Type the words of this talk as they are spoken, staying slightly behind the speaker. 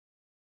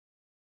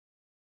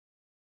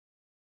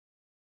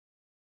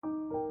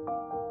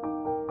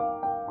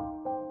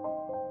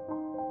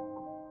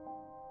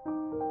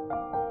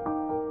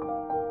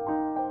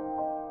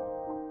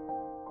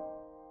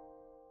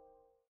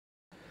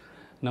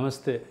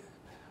Namaste.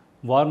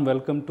 Warm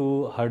welcome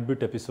to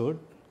Heartbeat episode,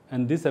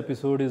 and this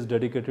episode is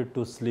dedicated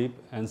to sleep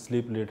and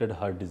sleep related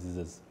heart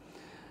diseases.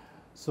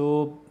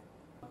 So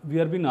we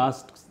are being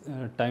asked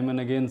time and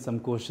again some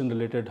question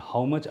related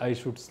how much I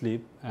should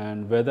sleep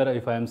and whether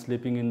if I am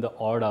sleeping in the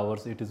odd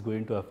hours it is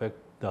going to affect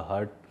the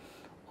heart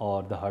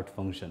or the heart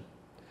function.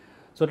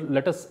 So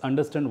let us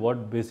understand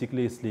what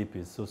basically sleep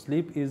is. So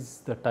sleep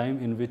is the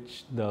time in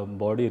which the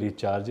body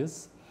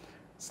recharges.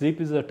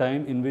 Sleep is the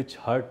time in which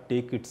heart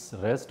take its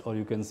rest, or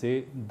you can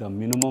say the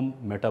minimum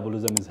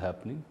metabolism is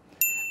happening.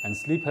 And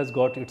sleep has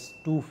got its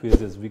two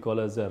phases we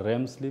call as a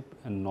REM sleep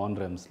and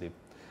non-REM sleep.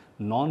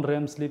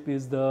 Non-REM sleep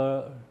is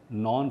the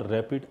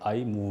non-rapid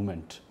eye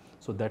movement.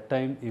 So that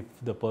time if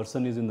the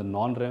person is in the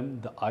non-REM,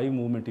 the eye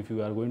movement, if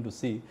you are going to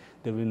see,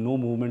 there will be no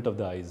movement of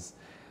the eyes.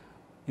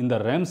 In the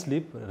REM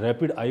sleep,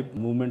 rapid eye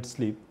movement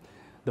sleep,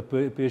 the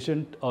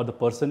patient or the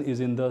person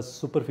is in the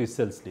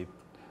superficial sleep.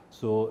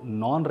 So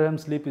non-REM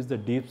sleep is the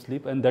deep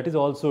sleep, and that is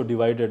also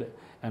divided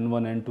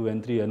N1,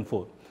 N2, N3,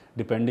 N4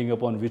 depending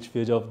upon which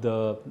phase of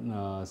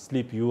the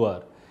sleep you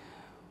are.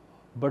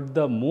 But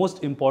the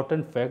most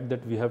important fact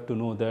that we have to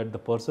know that the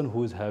person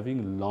who is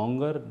having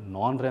longer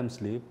non-REM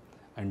sleep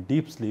and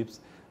deep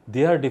sleeps,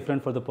 they are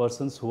different for the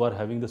persons who are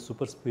having the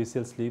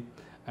superficial sleep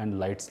and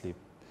light sleep.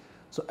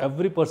 So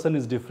every person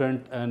is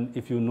different, and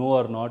if you know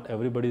or not,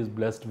 everybody is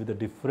blessed with a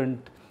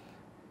different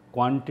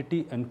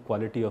quantity and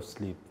quality of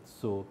sleep.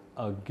 So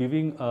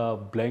giving a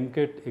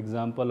blanket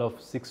example of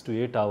 6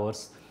 to 8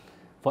 hours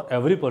for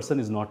every person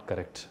is not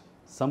correct.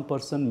 Some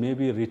person may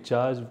be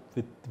recharged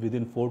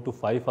within 4 to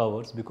 5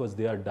 hours because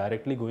they are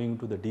directly going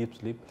into the deep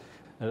sleep.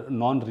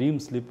 Non-REM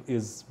sleep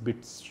is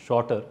bit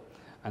shorter,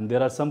 and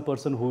there are some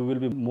person who will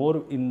be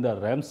more in the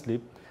REM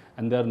sleep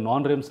and their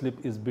non-REM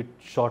sleep is bit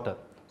shorter.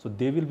 So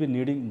they will be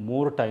needing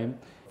more time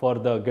for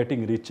the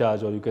getting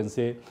recharge, or you can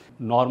say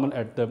normal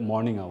at the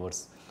morning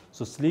hours.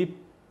 So sleep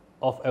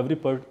of every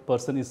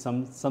person is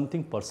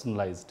something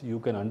personalized. You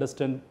can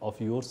understand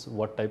of yours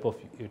what type of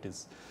it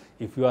is.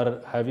 If you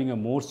are having a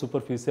more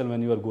superficial,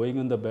 when you are going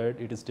in the bed,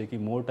 it is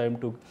taking more time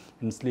to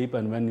in sleep,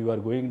 and when you are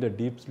going the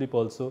deep sleep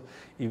also,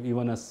 if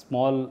even a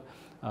small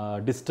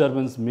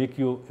disturbance make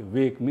you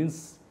wake,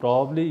 means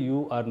probably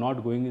you are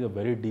not going in a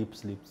very deep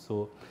sleep.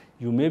 So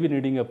you may be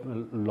needing a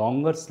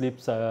longer sleep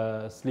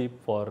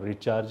for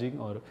recharging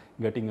or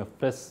getting a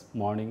fresh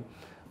morning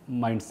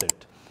mindset.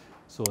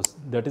 So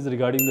that is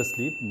regarding the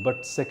sleep.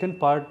 But second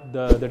part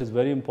that is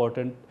very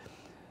important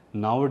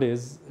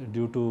nowadays,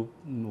 due to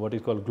what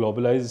is called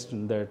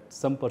globalized, that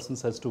some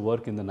persons has to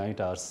work in the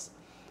night hours,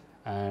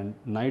 and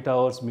night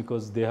hours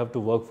because they have to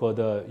work for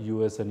the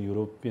US and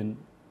European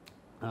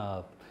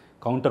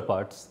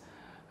counterparts,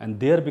 and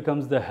there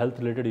becomes the health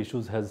related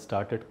issues has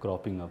started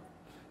cropping up.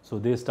 So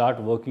they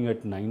start working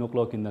at 9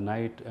 o'clock in the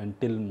night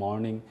until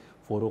morning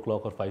 4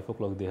 o'clock or 5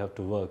 o'clock they have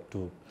to work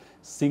to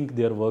sync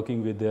their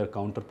working with their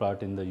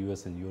counterpart in the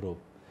US and Europe.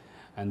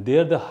 And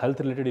there the health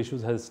related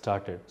issues has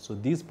started. So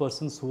these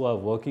persons who are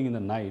working in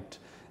the night,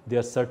 they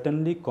are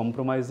certainly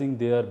compromising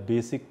their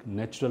basic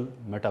natural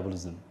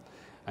metabolism.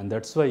 And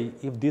that's why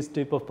if this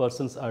type of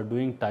persons are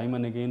doing time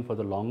and again for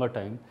the longer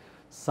time,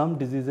 some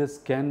diseases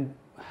can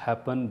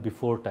happen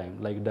before time,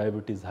 like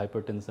diabetes,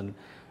 hypertension,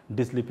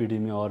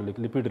 dyslipidemia, or like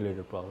lipid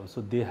related problems.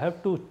 So they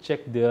have to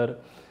check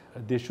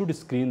they should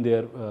screen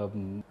their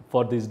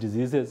for these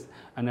diseases,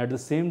 and at the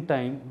same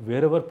time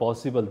wherever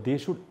possible they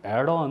should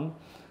add on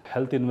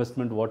health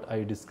investment what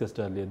I discussed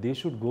earlier. They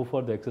should go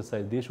for the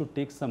exercise, they should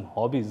take some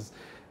hobbies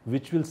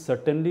which will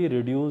certainly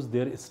reduce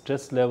their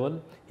stress level.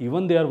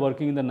 Even they are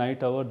working in the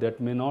night hour, that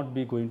may not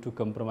be going to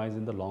compromise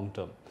in the long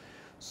term.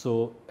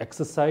 So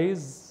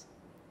exercise,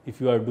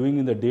 if you are doing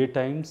in the day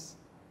times,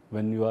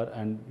 when you are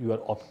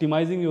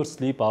optimizing your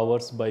sleep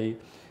hours by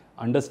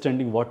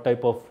understanding what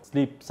type of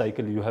sleep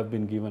cycle you have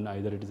been given.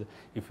 Either it is,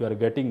 if you are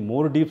getting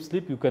more deep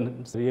sleep, you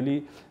can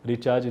really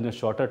recharge in a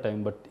shorter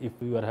time, but if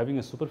you are having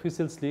a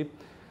superficial sleep,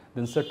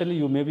 then certainly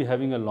you may be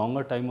having a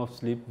longer time of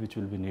sleep which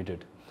will be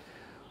needed.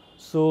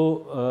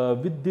 So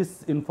with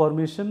this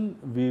information,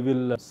 we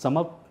will sum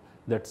up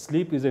that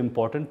sleep is an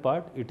important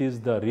part. It is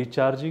the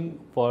recharging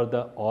for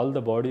all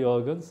the body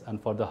organs, and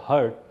for the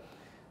heart,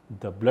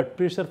 the blood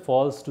pressure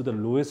falls to the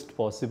lowest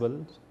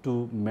possible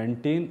to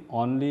maintain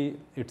only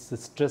its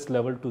stress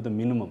level to the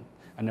minimum.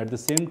 And at the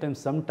same time,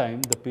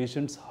 sometimes the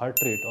patient's heart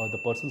rate or the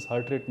person's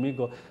heart rate may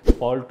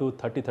fall to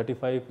 30,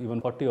 35,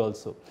 even 40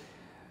 also.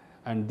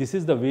 And this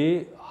is the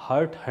way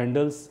heart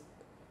handles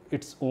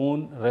its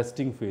own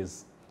resting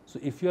phase. So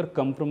if you are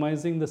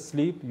compromising the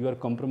sleep, you are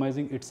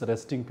compromising its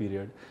resting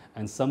period.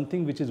 And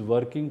something which is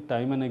working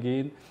time and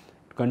again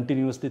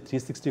continuously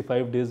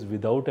 365 days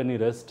without any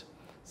rest,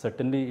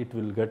 certainly it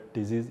will get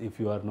disease if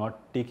you are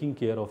not taking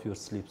care of your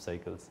sleep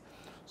cycles.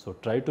 So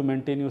try to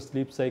maintain your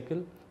sleep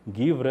cycle,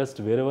 give rest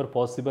wherever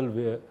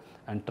possible,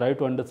 and try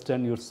to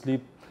understand your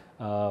sleep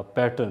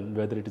pattern,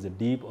 whether it is a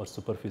deep or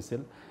superficial.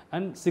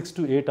 And 6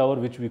 to 8 hours,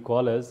 which we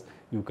call as,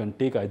 you can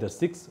take either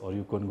 6 or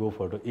you can go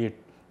for the 8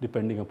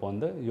 depending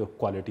upon your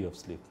quality of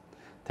sleep.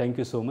 Thank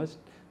you so much.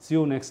 See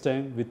you next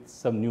time with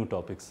some new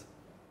topics.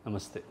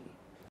 Namaste.